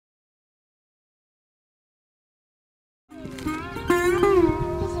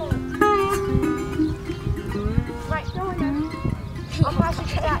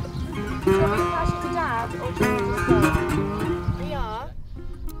We are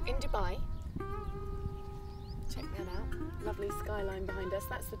in Dubai. Check that out. Lovely skyline behind us.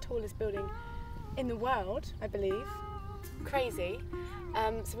 That's the tallest building in the world, I believe. Crazy.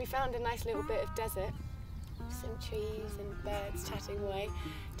 So we found a nice little bit of desert, some trees and birds chatting away,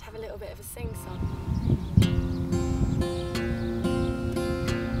 to have a little bit of a sing-song.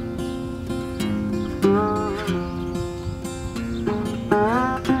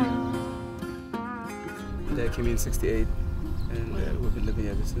 I came in '68 and we've been living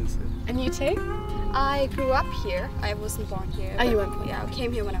ever since. And you too? I grew up here. I wasn't born here. Oh, you weren't born? Yeah, I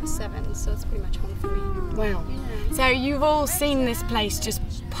came here when I was 7, so it's pretty much home for me. Wow. Yeah. So you've all seen this place just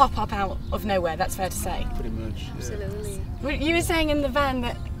pop up out of nowhere, that's fair to say? Pretty much. Yeah. Absolutely. You were saying in the van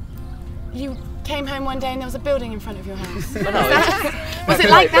that you came home one day and there was a building in front of your house. Well, no, was it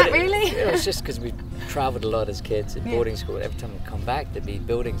like that, really? It was just because we travelled a lot as kids at boarding school. Every time we come back, there'd be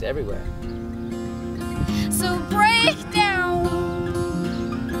buildings everywhere. So break down,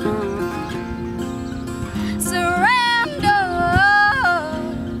 surrender.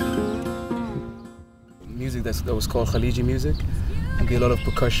 Music that was called Khaliji music. There'd be a lot of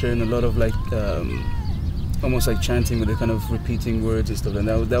percussion, a lot of like almost like chanting with the kind of repeating words and stuff. And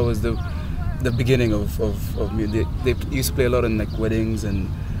that was the beginning of music. They used to play a lot in like weddings and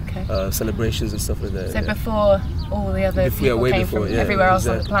celebrations and stuff like that. So before all the other people came from everywhere else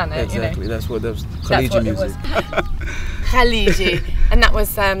on the planet, exactly. You know? That was Khaliji music. Khaliji, and that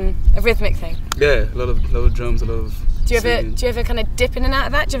was a rhythmic thing. Yeah, a lot of drums, a lot of. Do you ever kind of dip in and out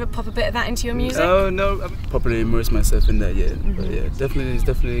of that? Do you ever pop a bit of that into your music? Oh no, I haven't properly immersed myself in that yet. But yeah, it's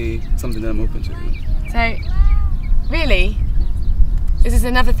definitely something that I'm open to. So, really, this is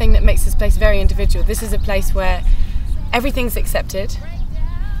another thing that makes this place very individual. This is a place where everything's accepted,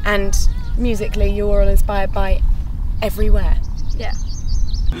 and musically you're all inspired by everywhere. Yeah.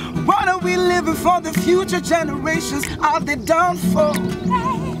 What are we living for the future generations? Are they done for?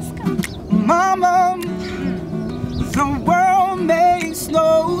 Mama, the world makes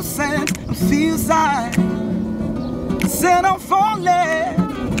no sense and feels like said I'm falling.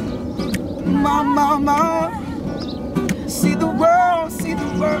 Mama, see the world, feels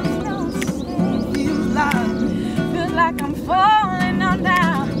like I'm falling on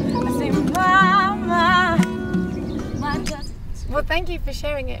down. I say, Mama. Well, thank you for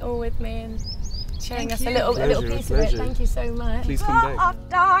sharing it all with me and sharing us a little piece pleasure. of it. Thank you so much. Please come back. Of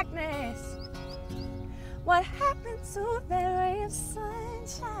darkness, what happened to that ray of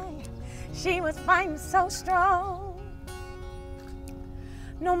sunshine? She was fighting so strong.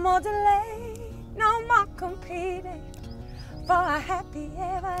 No more delay, no more competing for a happy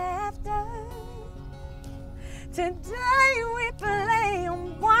ever after. Today we play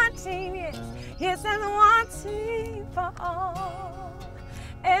on wanting, yes, and wanting for all.